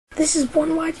This is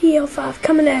 1YDL5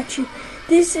 coming at you.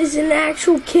 This is an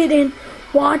actual kitten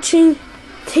watching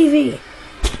TV.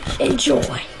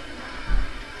 Enjoy.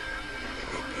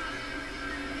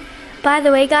 By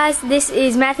the way, guys, this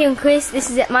is Matthew and Chris.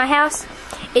 This is at my house.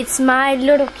 It's my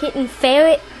little kitten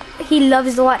Ferret. He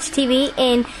loves to watch TV,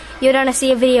 and you're gonna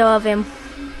see a video of him.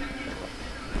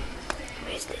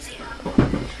 Where's the Zoom?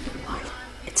 What?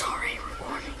 It's already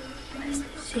recording. Where's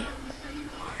the Zoom?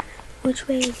 Which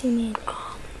way is he in?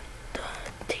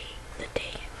 The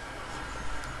T.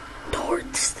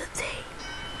 Towards the T.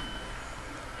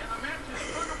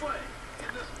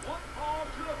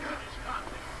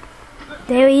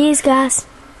 There he is, guys.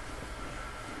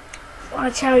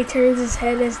 Watch how he turns his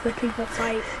head as the people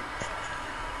fight.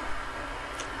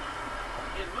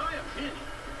 In my opinion,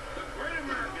 the Great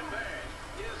American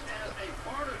Bash is as a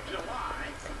part of July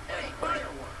as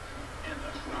fireworks and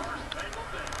the Star Spangled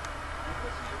Banner. And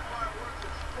we'll see the fireworks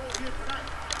at Stroll here tonight.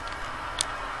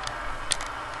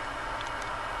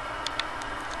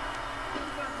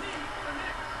 Who's got me for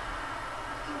next?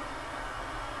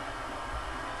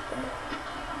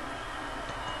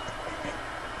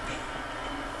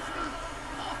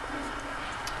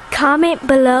 Comment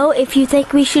below if you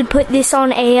think we should put this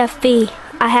on AFB.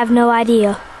 I have no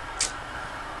idea.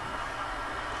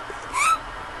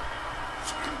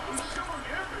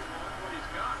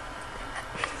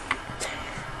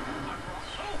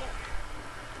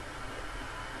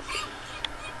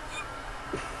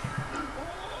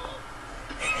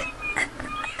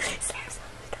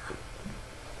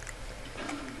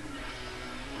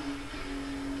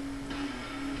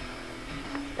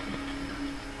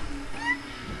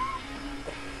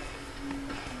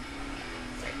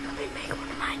 Make one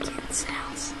of my kids'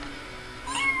 sounds.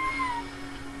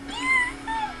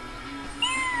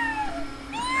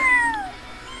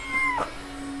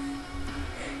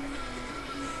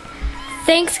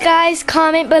 Thanks, guys.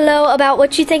 Comment below about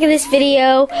what you think of this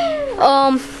video.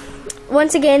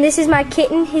 Once again, this is my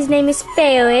kitten. His name is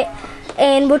Ferret,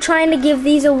 and we're trying to give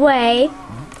these away.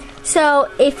 So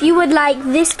if you would like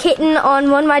this kitten on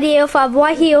 1YDL5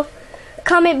 right here,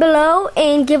 comment below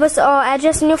and give us our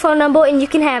address and your phone number, and you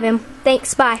can have him.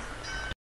 Thanks. Bye.